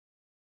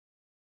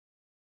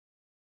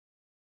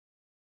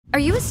Are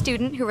you a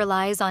student who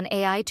relies on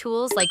AI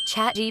tools like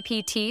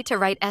ChatGPT to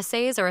write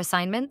essays or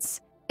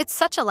assignments? It's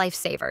such a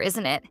lifesaver,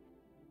 isn't it?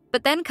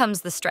 But then comes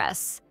the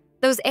stress.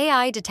 Those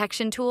AI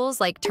detection tools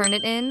like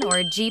Turnitin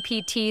or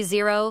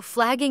GPT-0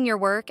 flagging your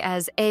work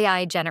as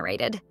AI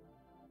generated.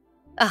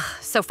 Ugh,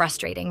 so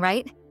frustrating,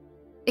 right?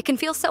 It can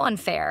feel so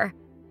unfair,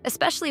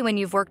 especially when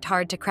you've worked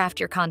hard to craft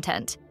your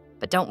content.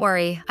 But don't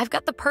worry, I've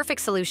got the perfect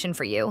solution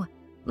for you.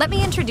 Let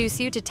me introduce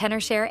you to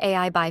Tenorshare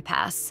AI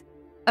Bypass,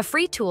 a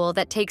free tool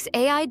that takes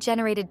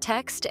AI-generated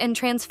text and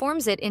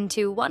transforms it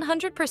into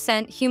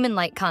 100%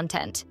 human-like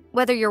content.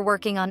 Whether you're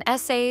working on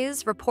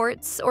essays,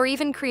 reports, or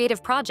even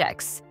creative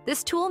projects,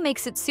 this tool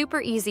makes it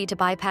super easy to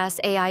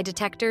bypass AI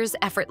detectors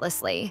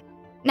effortlessly.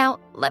 Now,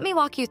 let me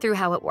walk you through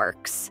how it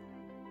works.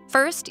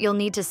 First, you'll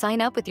need to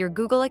sign up with your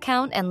Google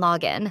account and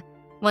log in.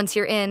 Once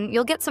you're in,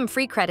 you'll get some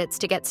free credits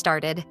to get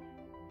started.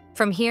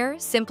 From here,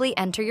 simply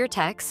enter your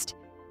text,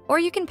 or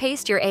you can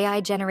paste your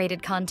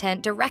AI-generated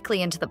content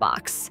directly into the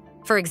box.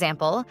 For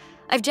example,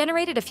 I've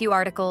generated a few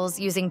articles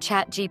using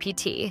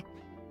ChatGPT.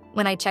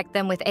 When I checked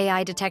them with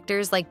AI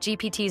detectors like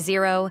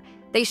GPT-0,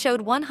 they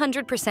showed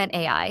 100%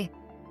 AI.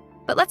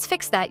 But let's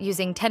fix that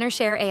using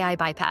Tenorshare AI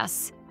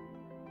Bypass.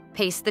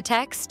 Paste the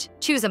text,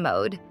 choose a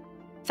mode: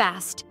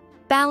 fast,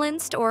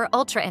 balanced, or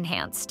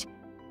ultra-enhanced.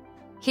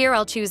 Here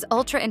I'll choose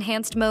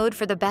ultra-enhanced mode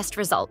for the best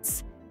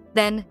results.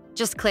 Then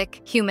just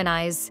click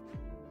Humanize.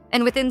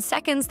 And within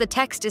seconds, the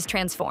text is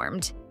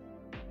transformed.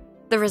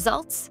 The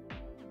results?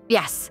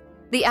 Yes.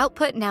 The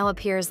output now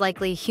appears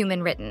likely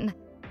human-written.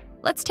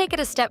 Let's take it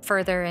a step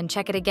further and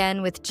check it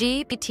again with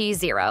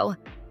GPT-0.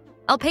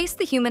 I'll paste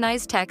the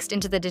humanized text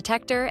into the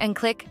detector and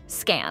click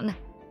Scan.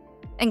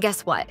 And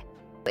guess what?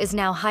 Is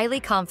now highly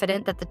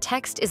confident that the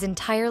text is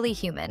entirely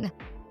human.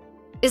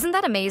 Isn't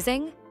that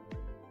amazing?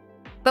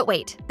 But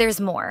wait, there's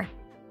more.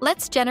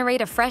 Let's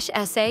generate a fresh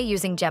essay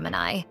using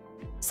Gemini.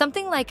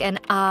 Something like an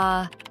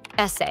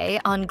essay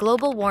on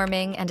global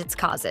warming and its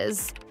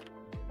causes.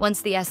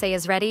 Once the essay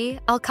is ready,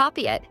 I'll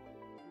copy it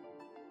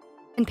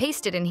and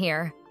paste it in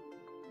here.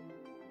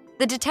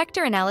 The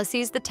detector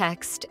analyzes the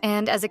text,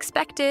 and as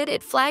expected,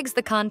 it flags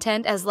the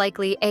content as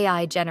likely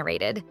AI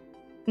generated.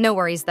 No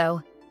worries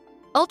though.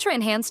 Ultra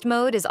Enhanced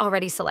mode is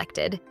already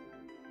selected.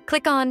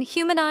 Click on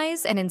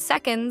Humanize, and in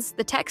seconds,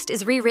 the text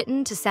is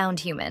rewritten to sound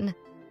human.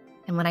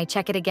 And when I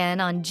check it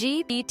again on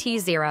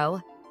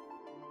GPT-0,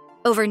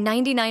 over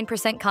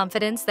 99%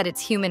 confidence that it's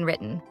human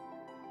written.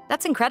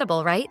 That's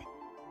incredible, right?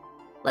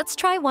 Let's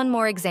try one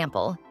more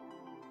example.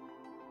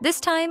 This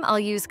time, I'll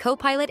use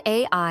Copilot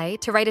AI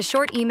to write a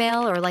short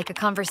email or like a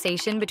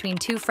conversation between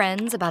two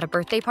friends about a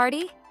birthday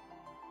party.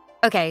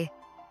 Okay,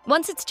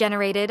 once it's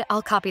generated,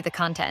 I'll copy the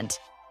content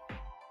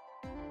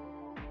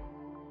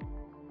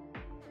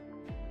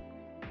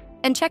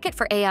and check it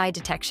for AI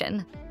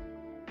detection.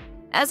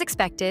 As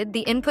expected,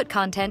 the input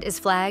content is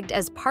flagged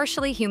as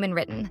partially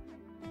human-written.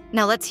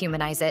 Now let's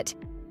humanize it.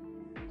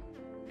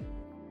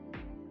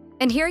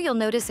 And here you'll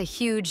notice a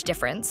huge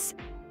difference.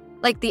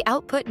 Like the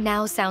output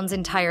now sounds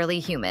entirely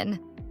human.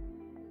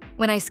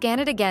 When I scan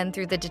it again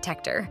through the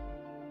detector,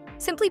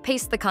 simply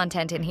paste the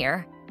content in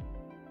here.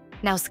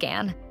 Now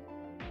scan.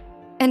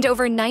 And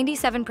over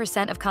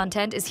 97% of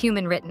content is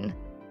human-written.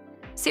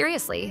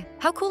 Seriously,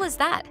 how cool is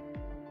that?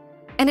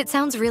 And it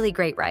sounds really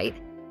great, right?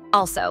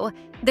 Also,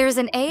 there's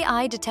an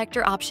AI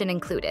Detector option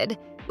included,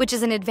 which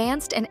is an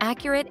advanced and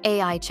accurate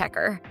AI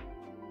checker.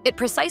 It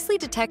precisely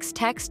detects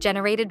text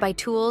generated by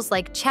tools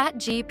like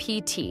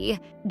ChatGPT,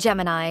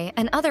 Gemini,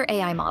 and other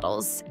AI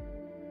models.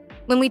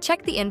 When we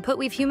check the input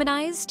we've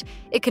humanized,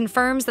 it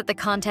confirms that the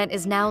content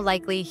is now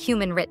likely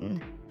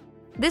human-written.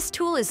 This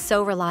tool is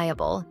so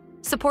reliable,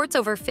 supports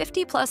over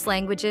 50+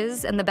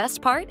 languages, and the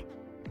best part?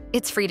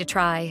 It's free to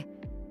try.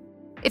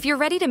 If you're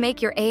ready to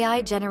make your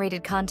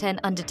AI-generated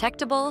content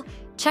undetectable,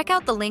 check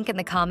out the link in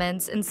the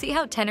comments and see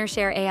how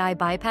Tenorshare AI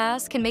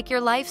Bypass can make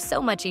your life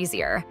so much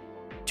easier.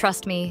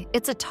 Trust me,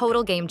 it's a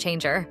total game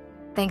changer.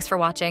 Thanks for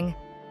watching.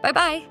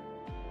 Bye-bye.